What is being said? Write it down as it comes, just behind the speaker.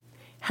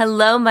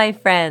Hello, my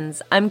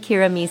friends. I'm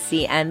Kira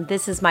Misi, and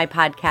this is my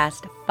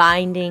podcast,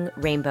 Finding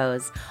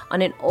Rainbows,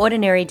 on an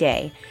ordinary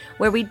day,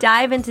 where we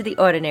dive into the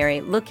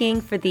ordinary,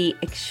 looking for the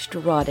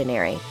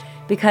extraordinary.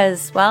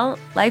 Because, well,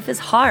 life is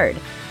hard,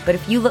 but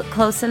if you look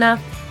close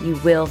enough, you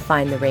will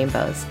find the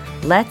rainbows.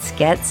 Let's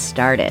get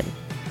started.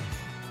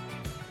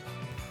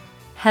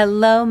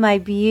 Hello, my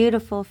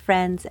beautiful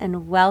friends,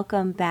 and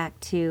welcome back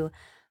to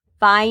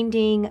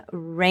Finding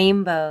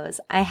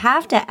Rainbows. I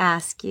have to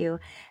ask you,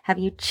 have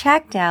you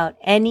checked out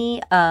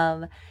any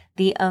of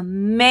the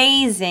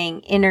amazing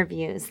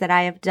interviews that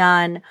I have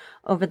done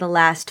over the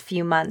last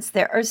few months?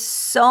 There are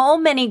so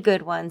many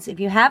good ones. If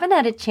you haven't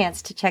had a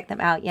chance to check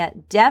them out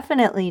yet,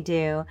 definitely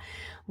do.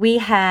 We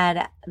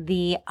had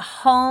the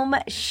home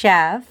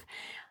chef.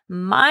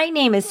 My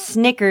name is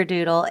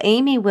Snickerdoodle,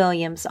 Amy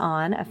Williams,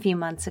 on a few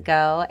months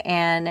ago,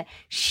 and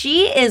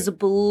she is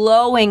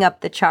blowing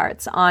up the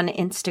charts on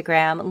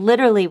Instagram.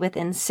 Literally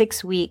within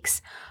 6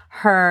 weeks,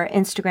 her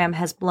Instagram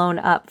has blown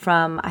up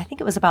from, I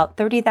think it was about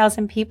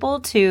 30,000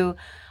 people to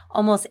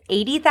almost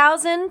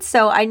 80,000.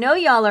 So I know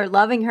y'all are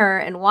loving her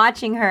and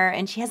watching her,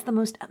 and she has the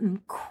most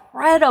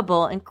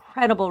incredible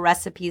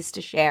recipes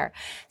to share.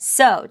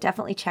 So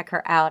definitely check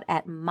her out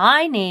at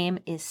My Name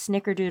is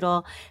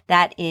Snickerdoodle.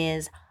 That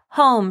is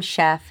home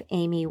chef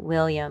Amy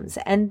Williams.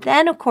 And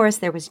then, of course,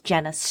 there was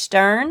Jenna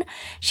Stern.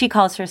 She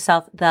calls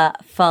herself the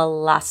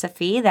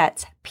Philosophy.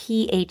 That's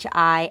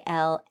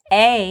Pillasophy,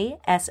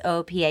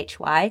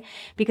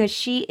 because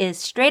she is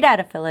straight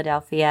out of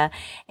Philadelphia.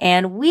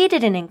 And we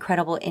did an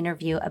incredible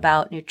interview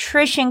about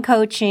nutrition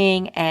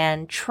coaching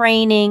and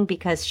training,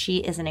 because she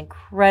is an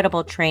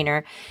incredible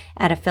trainer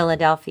out of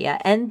Philadelphia.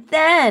 And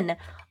then,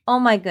 oh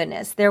my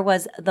goodness, there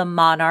was the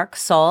Monarch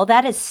Soul.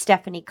 That is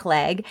Stephanie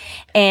Clegg,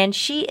 and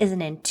she is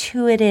an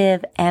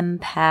intuitive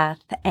empath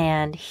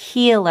and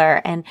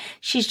healer, and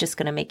she's just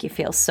going to make you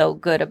feel so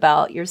good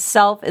about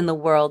yourself in the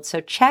world.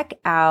 So check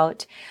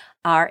out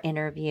our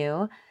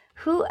interview.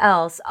 Who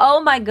else?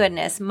 Oh my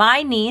goodness,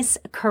 my niece,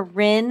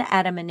 Corinne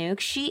Adamanuk.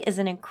 She is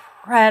an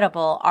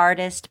incredible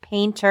artist,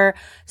 painter,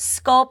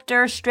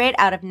 sculptor, straight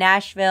out of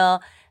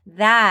Nashville.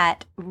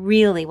 That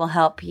really will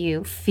help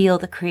you feel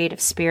the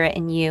creative spirit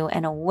in you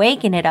and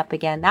awaken it up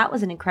again. That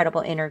was an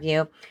incredible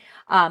interview.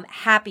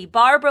 Happy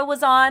Barbara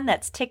was on.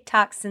 That's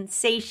TikTok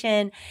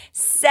sensation.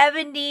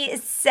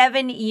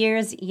 77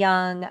 years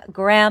young,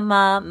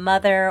 grandma,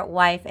 mother,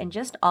 wife, and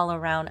just all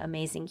around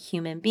amazing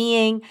human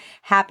being.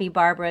 Happy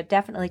Barbara.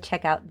 Definitely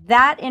check out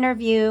that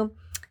interview.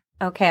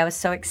 Okay, I was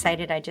so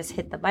excited. I just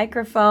hit the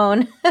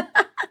microphone.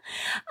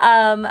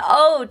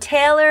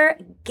 Taylor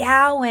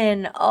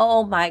Gowan.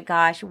 Oh my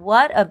gosh,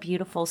 what a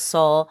beautiful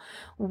soul.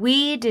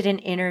 We did an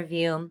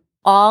interview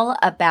all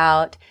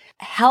about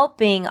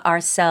helping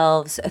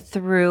ourselves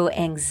through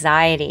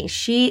anxiety.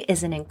 She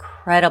is an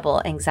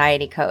incredible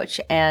anxiety coach,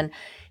 and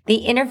the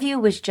interview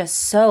was just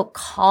so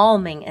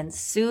calming and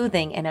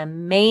soothing and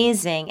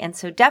amazing. And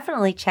so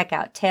definitely check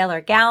out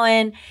Taylor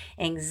Gowan,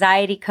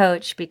 anxiety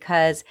coach,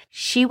 because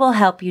she will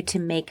help you to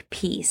make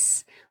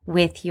peace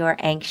with your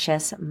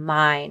anxious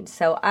mind.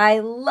 So I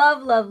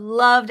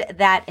loved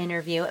that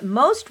interview.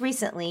 Most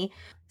recently,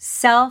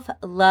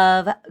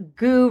 self-love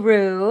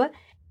guru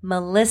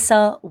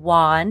Melissa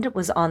Wand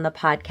was on the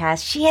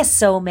podcast. She has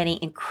so many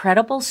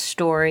incredible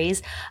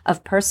stories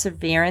of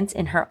perseverance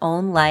in her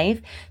own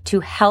life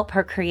to help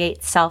her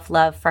create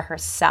self-love for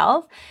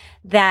herself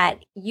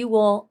that you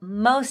will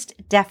most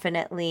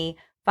definitely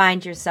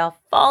find yourself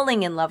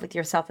falling in love with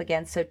yourself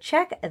again. So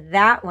check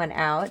that one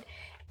out.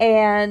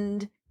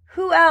 And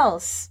who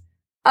else?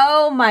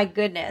 Oh my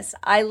goodness.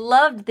 I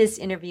loved this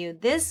interview.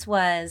 This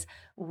was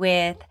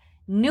with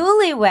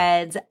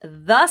newlyweds,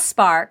 The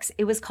Sparks.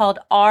 It was called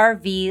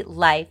RV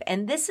Life.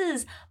 And this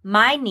is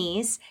my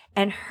niece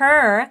and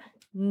her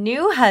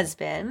new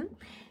husband.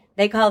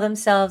 They call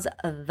themselves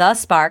The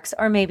Sparks,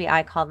 or maybe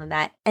I call them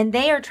that. And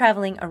they are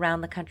traveling around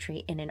the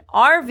country in an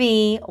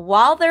RV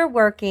while they're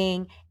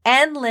working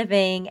and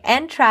living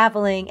and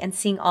traveling and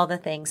seeing all the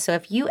things. So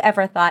if you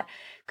ever thought,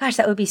 gosh,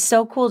 that would be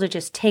so cool to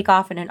just take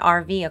off in an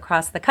RV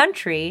across the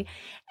country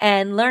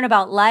and learn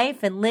about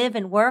life and live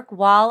and work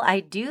while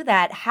I do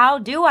that. How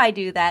do I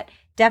do that?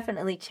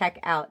 Definitely check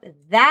out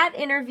that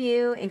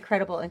interview.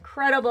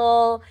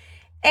 Incredible.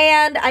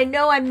 And I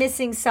know I'm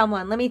missing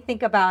someone. Let me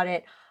think about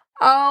it.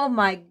 Oh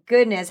my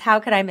goodness. How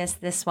could I miss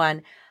this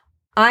one?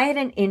 I had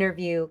an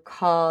interview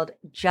called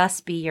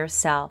Just Be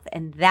Yourself,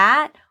 and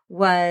that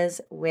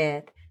was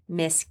with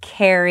Miss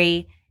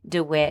Carrie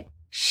DeWitt.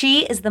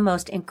 She is the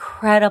most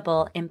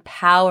incredible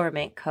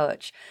empowerment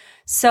coach.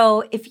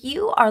 So if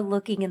you are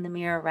looking in the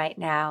mirror right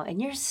now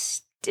and you're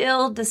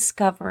still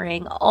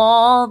discovering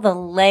all the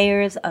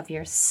layers of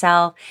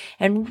yourself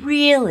and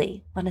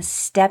really want to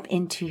step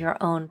into your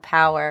own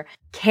power,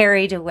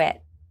 Carrie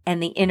DeWitt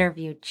and the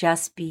interview,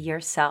 Just Be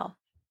Yourself.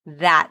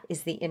 That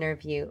is the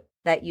interview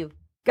that you've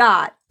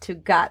got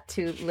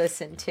to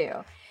listen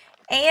to.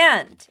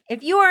 And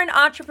if you are an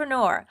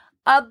entrepreneur,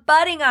 a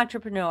budding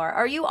entrepreneur,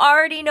 or you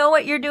already know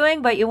what you're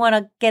doing, but you want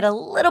to get a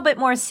little bit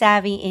more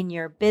savvy in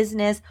your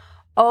business,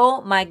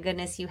 Oh my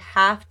goodness, you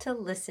have to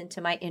listen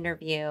to my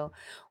interview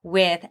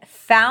with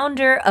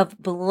founder of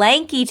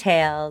Blanky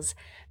Tales,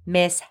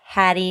 Miss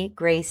Hattie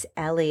Grace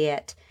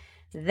Elliott.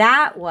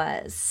 That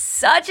was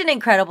such an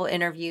incredible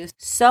interview,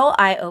 so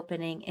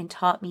eye-opening, and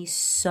taught me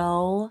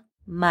so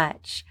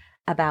much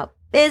about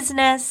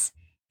business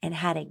and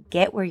how to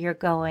get where you're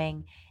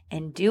going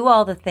and do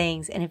all the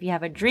things. And if you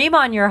have a dream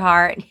on your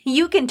heart,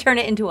 you can turn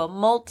it into a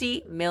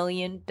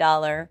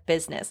multi-million-dollar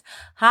business.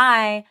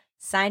 Hi.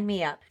 Sign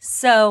me up.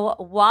 So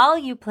while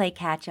you play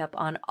catch up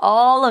on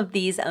all of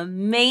these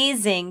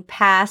amazing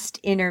past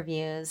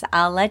interviews,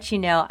 I'll let you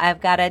know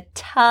I've got a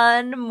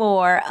ton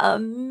more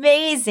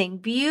amazing,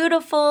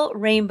 beautiful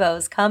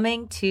rainbows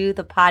coming to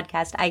the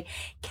podcast. I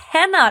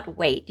cannot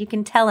wait. You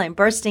can tell I'm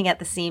bursting at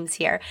the seams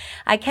here.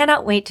 I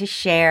cannot wait to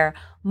share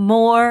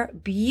more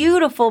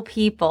beautiful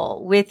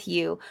people with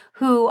you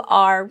who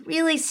are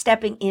really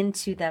stepping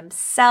into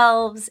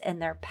themselves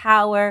and their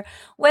power,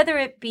 whether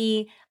it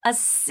be a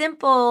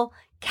simple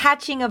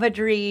catching of a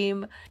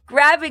dream,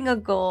 grabbing a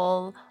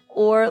goal,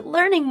 or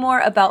learning more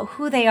about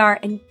who they are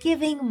and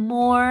giving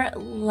more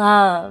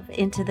love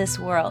into this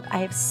world. I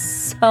have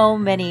so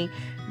many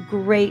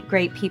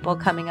great people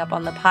coming up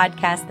on the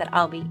podcast that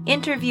I'll be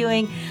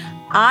interviewing.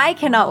 I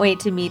cannot wait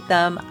to meet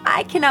them.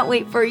 I cannot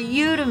wait for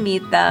you to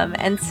meet them.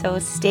 And so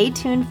stay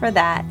tuned for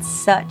that.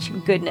 Such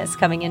goodness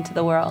coming into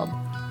the world.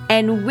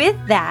 And with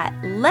that,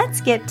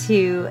 let's get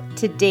to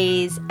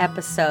today's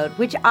episode,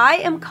 which I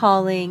am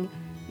calling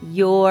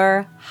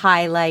Your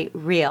Highlight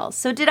Reel.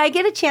 So did I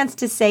get a chance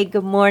to say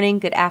good morning,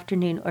 good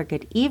afternoon, or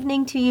good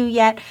evening to you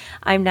yet?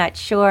 I'm not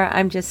sure.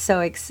 I'm just so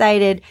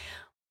excited.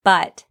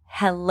 But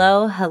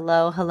hello,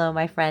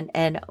 my friend,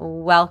 and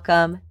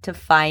welcome to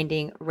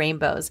Finding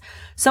Rainbows.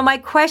 So my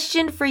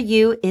question for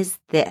you is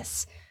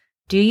this.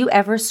 Do you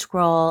ever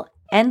scroll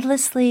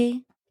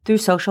endlessly through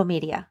social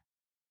media?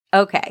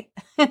 Okay.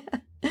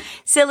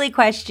 Silly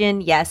question.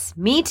 Yes,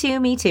 me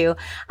too.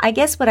 I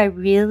guess what I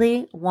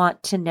really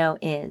want to know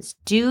is,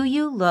 do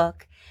you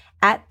look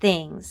at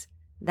things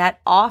that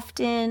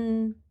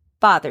often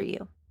bother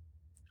you,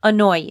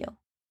 annoy you,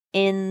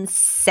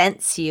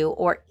 incense you,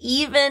 or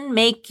even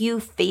make you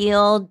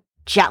feel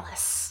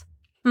jealous?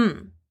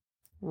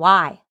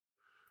 Why?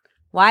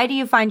 Why do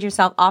you find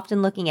yourself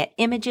often looking at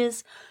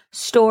images,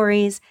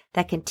 stories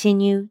that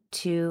continue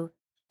to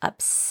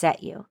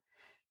upset you?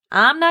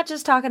 I'm not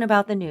just talking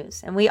about the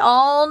news, and we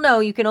all know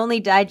you can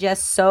only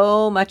digest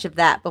so much of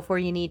that before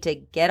you need to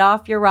get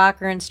off your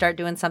rocker and start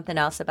doing something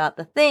else about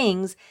the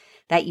things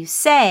that you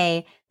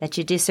say that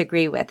you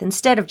disagree with,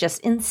 instead of just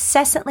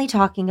incessantly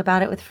talking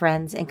about it with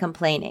friends and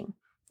complaining.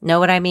 Know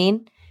what I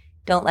mean?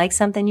 Don't like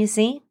something you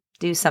see?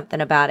 Do something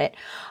about it.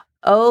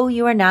 Oh,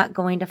 you are not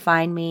going to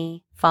find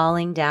me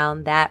falling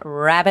down that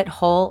rabbit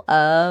hole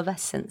of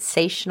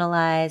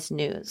sensationalized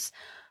news.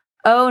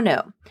 Oh,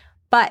 no.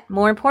 But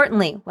more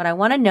importantly, what I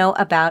want to know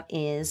about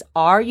is,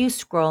 are you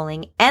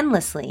scrolling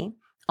endlessly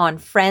on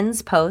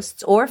friends'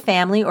 posts or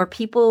family or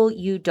people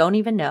you don't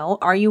even know?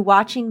 Are you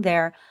watching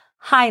their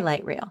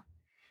highlight reel,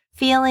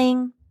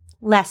 feeling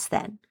less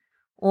than,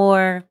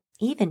 or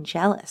even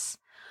jealous?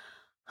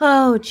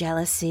 Oh,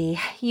 jealousy,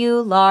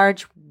 you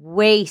large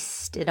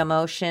wasted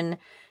emotion,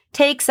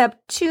 takes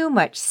up too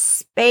much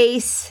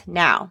space.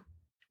 Now,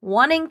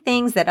 wanting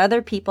things that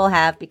other people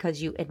have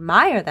because you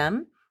admire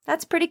them,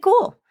 that's pretty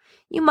cool.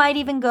 You might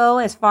even go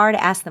as far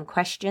to ask them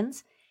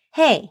questions.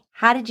 Hey,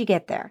 how did you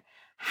get there?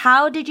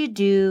 How did you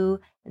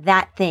do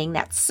that thing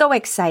that's so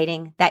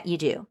exciting that you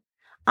do?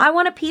 I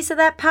want a piece of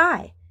that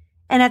pie.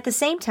 And at the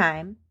same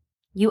time,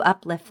 you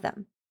uplift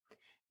them.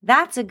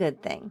 That's a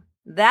good thing.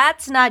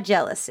 That's not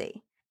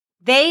jealousy.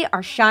 They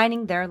are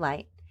shining their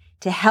light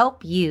to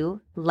help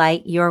you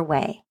light your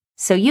way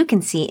so you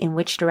can see in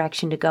which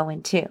direction to go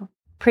into.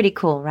 Pretty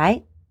cool,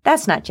 right?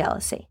 That's not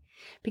jealousy.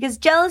 Because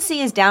jealousy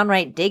is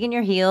downright digging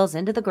your heels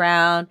into the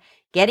ground,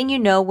 getting you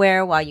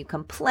nowhere while you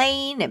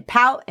complain and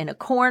pout in a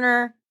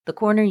corner, the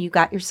corner you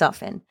got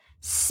yourself in,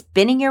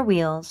 spinning your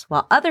wheels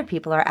while other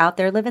people are out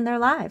there living their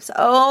lives.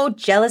 Oh,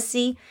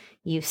 jealousy,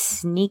 you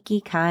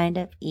sneaky kind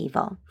of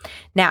evil.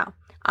 Now,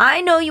 I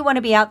know you want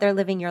to be out there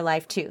living your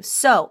life too.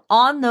 So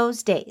on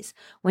those days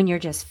when you're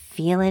just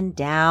feeling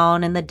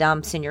down in the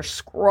dumps and you're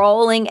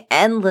scrolling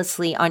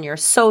endlessly on your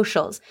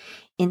socials,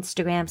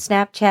 Instagram,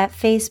 Snapchat,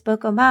 Facebook,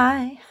 oh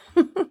my.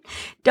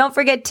 Don't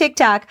forget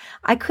TikTok.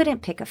 I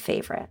couldn't pick a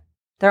favorite.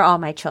 They're all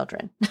my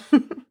children.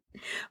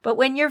 But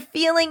when you're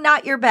feeling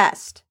not your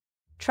best,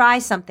 try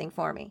something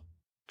for me.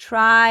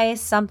 Try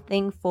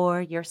something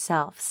for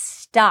yourself.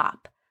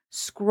 Stop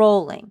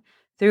scrolling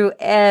through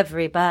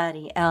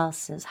everybody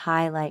else's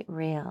highlight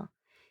reel,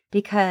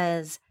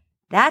 because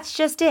that's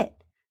just it.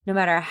 No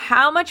matter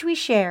how much we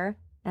share,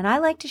 and I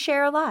like to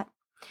share a lot,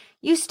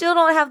 you still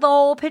don't have the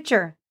whole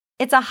picture.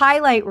 It's a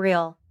highlight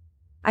reel.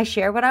 I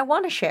share what I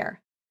want to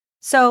share.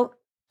 So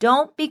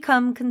don't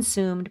become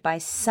consumed by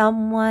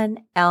someone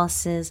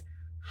else's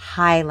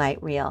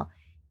highlight reel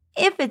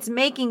if it's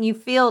making you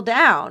feel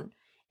down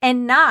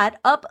and not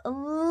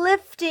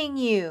uplifting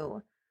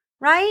you,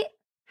 right?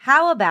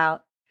 How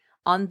about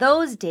on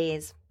those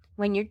days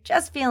when you're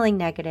just feeling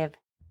negative,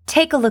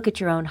 take a look at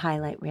your own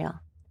highlight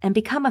reel and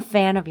become a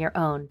fan of your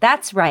own.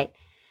 That's right.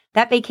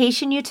 That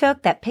vacation you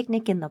took, that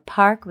picnic in the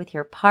park with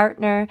your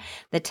partner,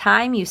 the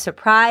time you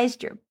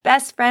surprised your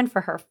best friend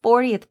for her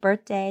 40th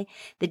birthday,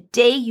 the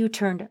day you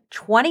turned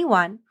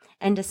 21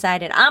 and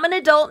decided, I'm an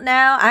adult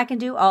now, I can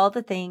do all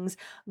the things.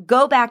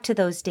 Go back to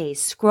those days,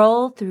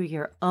 scroll through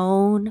your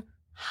own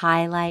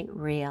highlight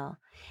reel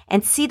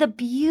and see the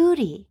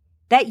beauty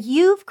that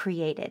you've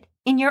created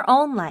in your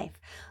own life.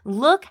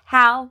 Look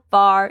how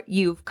far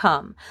you've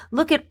come.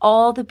 Look at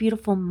all the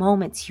beautiful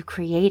moments you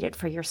created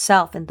for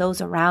yourself and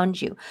those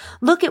around you.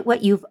 Look at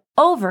what you've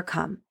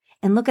overcome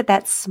and look at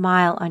that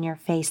smile on your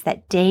face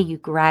that day you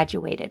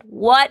graduated.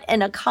 What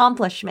an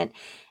accomplishment.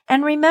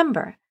 And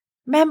remember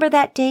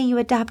that day you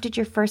adopted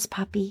your first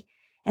puppy?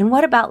 And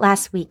what about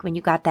last week when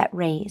you got that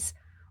raise?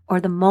 Or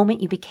the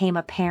moment you became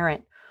a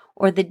parent?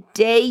 Or the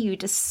day you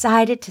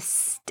decided to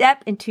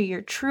step into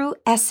your true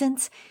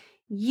essence?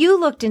 You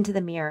looked into the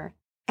mirror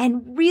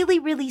and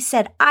really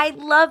said, I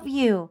love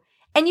you.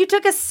 And you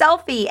took a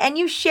selfie and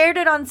you shared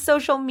it on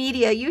social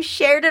media. You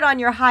shared it on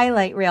your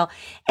highlight reel.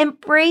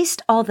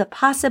 Embraced all the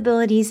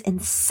possibilities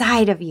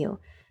inside of you.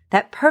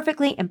 That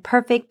perfectly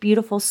imperfect,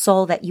 beautiful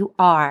soul that you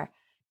are.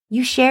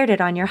 You shared it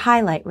on your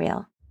highlight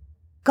reel.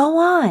 Go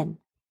on.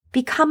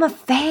 Become a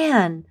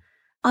fan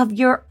of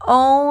your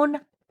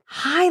own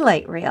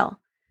highlight reel.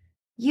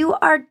 You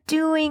are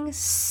doing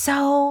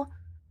so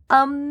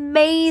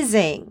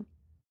amazing.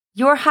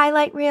 Your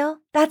highlight reel,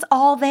 that's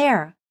all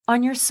there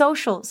on your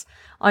socials,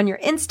 on your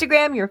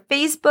Instagram, your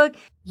Facebook.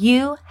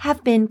 You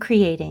have been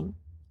creating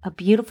a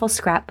beautiful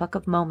scrapbook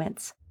of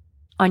moments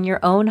on your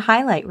own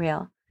highlight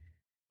reel.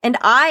 And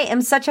I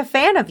am such a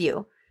fan of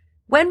you.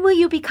 When will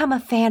you become a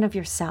fan of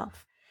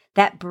yourself?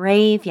 That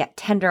brave yet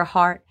tender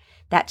heart,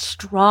 that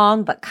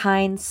strong but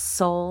kind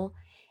soul.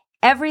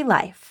 Every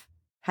life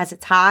has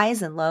its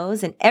highs and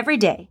lows, and every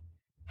day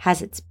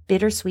has its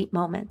bittersweet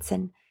moments.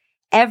 And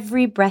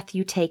every breath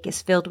you take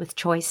is filled with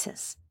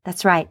choices.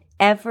 That's right.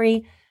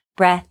 Every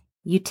breath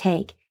you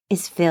take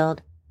is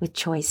filled with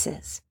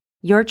choices.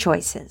 Your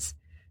choices.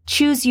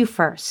 Choose you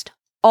first.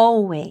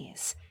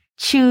 Always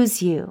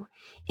choose you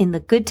in the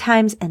good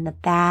times and the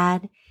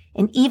bad,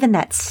 and even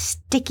that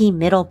sticky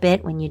middle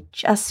bit when you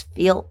just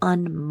feel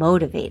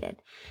unmotivated.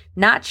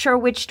 Not sure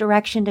which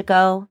direction to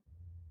go.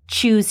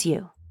 Choose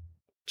you.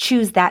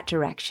 Choose that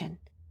direction.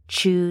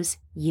 Choose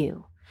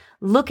you.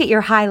 Look at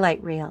your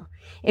highlight reel.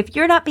 If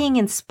you're not being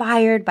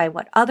inspired by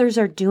what others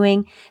are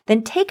doing,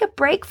 then take a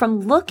break from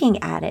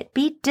looking at it.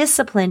 Be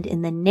disciplined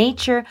in the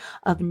nature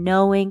of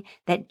knowing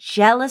that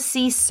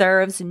jealousy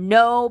serves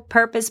no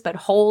purpose but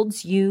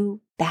holds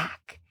you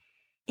back.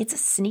 It's a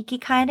sneaky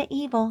kind of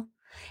evil.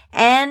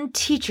 And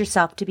teach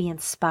yourself to be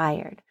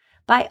inspired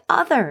by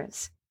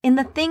others in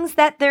the things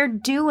that they're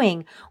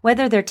doing,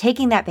 whether they're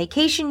taking that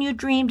vacation you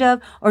dreamed of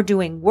or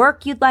doing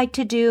work you'd like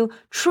to do.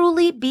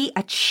 Truly be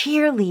a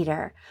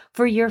cheerleader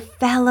for your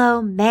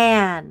fellow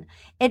man.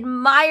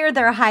 Admire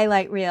their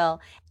highlight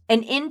reel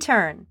and in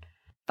turn,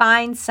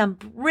 find some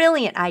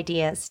brilliant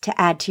ideas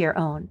to add to your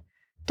own.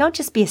 Don't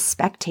just be a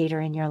spectator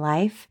in your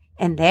life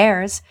and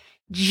theirs.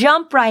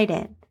 Jump right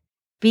in.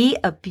 Be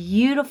a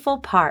beautiful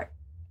part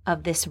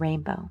of this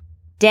rainbow.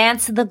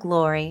 Dance the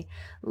glory.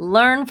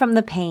 Learn from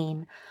the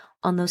pain.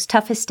 On those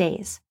toughest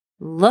days,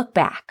 look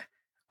back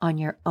on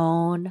your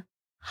own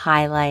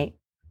highlight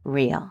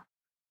reel.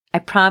 I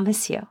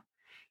promise you,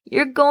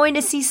 you're going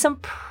to see some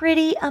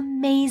pretty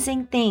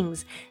amazing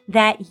things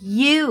that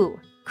you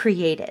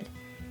created,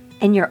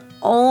 and you're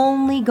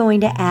only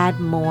going to add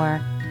more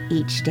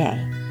each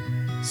day.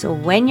 So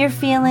when you're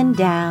feeling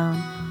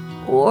down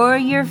or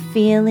you're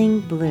feeling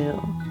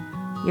blue,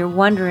 you're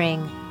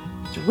wondering,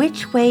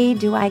 which way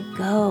do I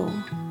go?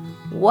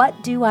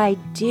 What do I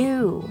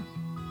do?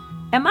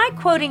 Am I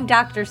quoting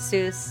Dr.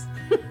 Seuss?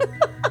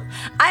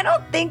 I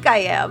don't think I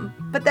am,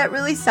 but that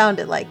really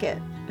sounded like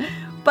it.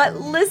 But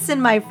listen,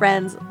 my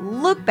friends,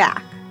 look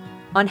back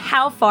on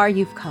how far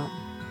you've come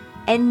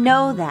and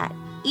know that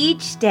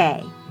each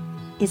day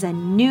is a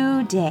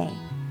new day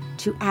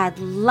to add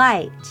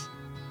light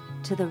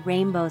to the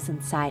rainbows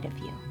inside of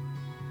you.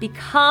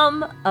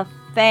 Become a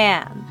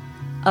fan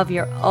of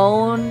your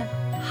own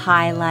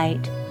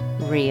highlight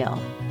reel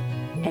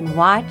and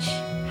watch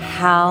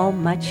how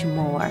much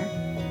more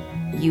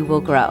you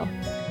will grow.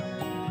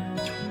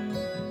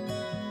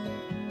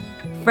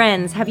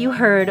 Friends, have you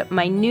heard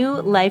my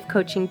new life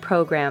coaching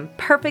program,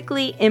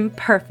 Perfectly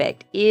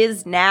Imperfect,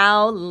 is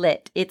now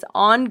lit. It's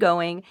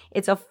ongoing.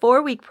 It's a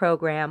 4-week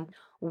program,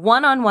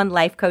 one-on-one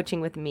life coaching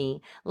with me.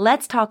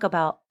 Let's talk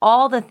about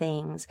all the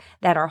things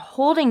that are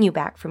holding you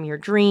back from your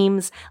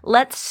dreams.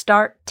 Let's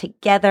start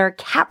together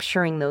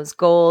capturing those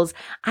goals.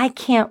 I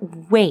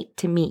can't wait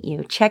to meet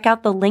you. Check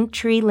out the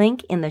Linktree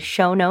link in the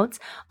show notes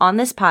on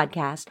this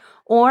podcast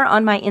or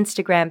on my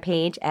Instagram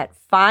page at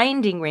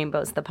Finding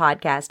Rainbows, the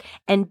podcast.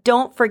 And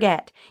don't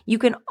forget, you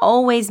can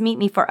always meet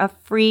me for a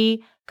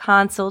free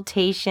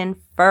consultation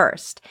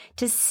first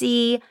to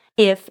see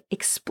if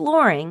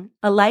exploring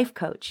a life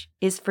coach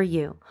is for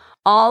you.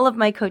 All of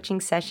my coaching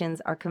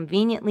sessions are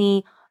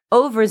conveniently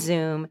over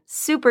Zoom,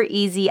 super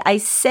easy. I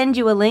send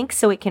you a link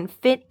so it can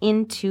fit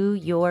into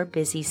your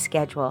busy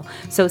schedule.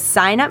 So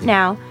sign up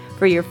now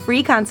for your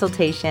free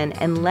consultation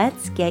and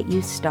let's get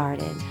you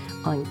started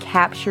on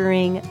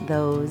capturing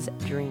those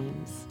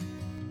dreams.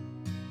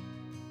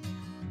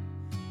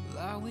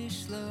 Well, I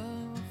wish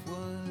love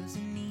was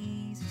an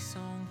easy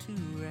song to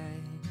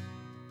write,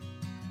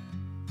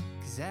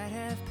 'cause I'd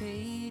have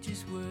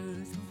pages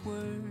worth of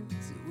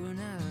words that were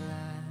not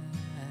lies.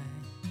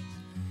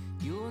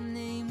 Your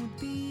name would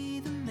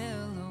be the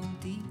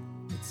melody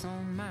that's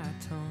on my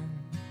tongue.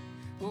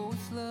 Oh,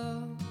 if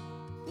love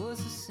was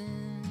a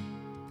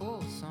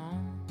simple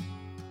song,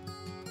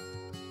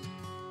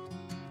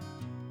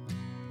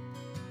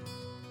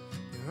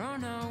 there are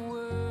no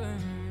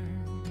words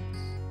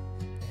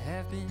that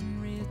have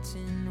been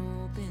written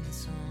or been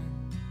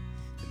sung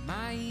that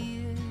my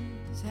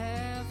ears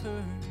have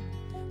heard,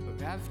 or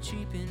I've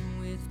cheapened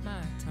with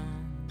my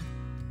tongue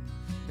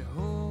to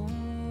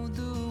hold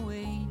the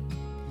weight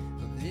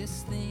of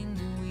this thing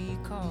that we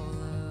call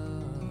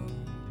love.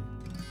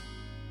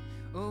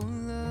 Oh,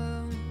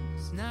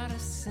 love's not a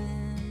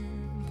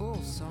simple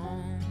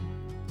song,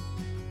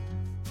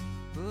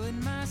 but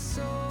my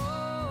song's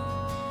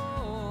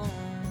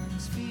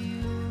for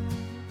you.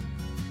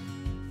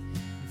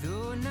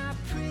 Though not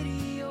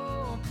pretty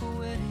or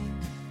poetic,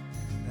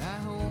 I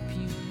hope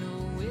you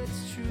know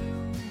it's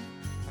true.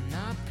 I'm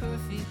not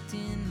perfect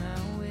in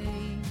my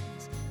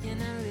ways,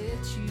 and I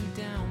let you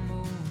down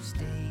most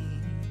days.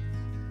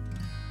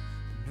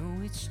 I know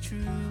it's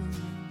true,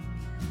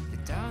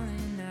 but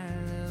darling, I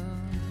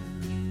love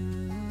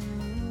you.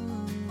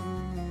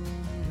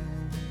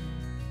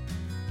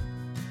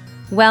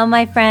 Well,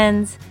 my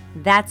friends,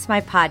 that's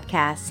my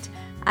podcast.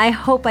 I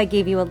hope I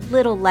gave you a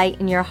little light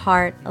in your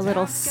heart, a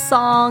little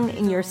song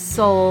in your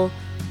soul,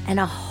 and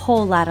a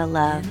whole lot of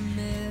love,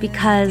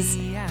 because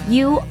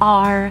you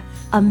are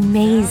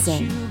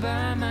amazing.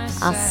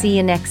 I'll see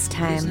you next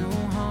time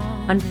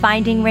on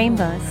Finding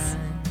Rainbows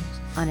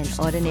on an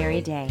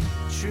Ordinary Day.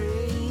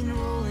 Train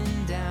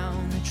rolling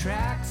down the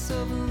tracks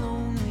of a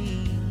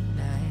lonely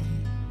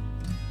night.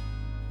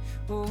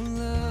 Oh,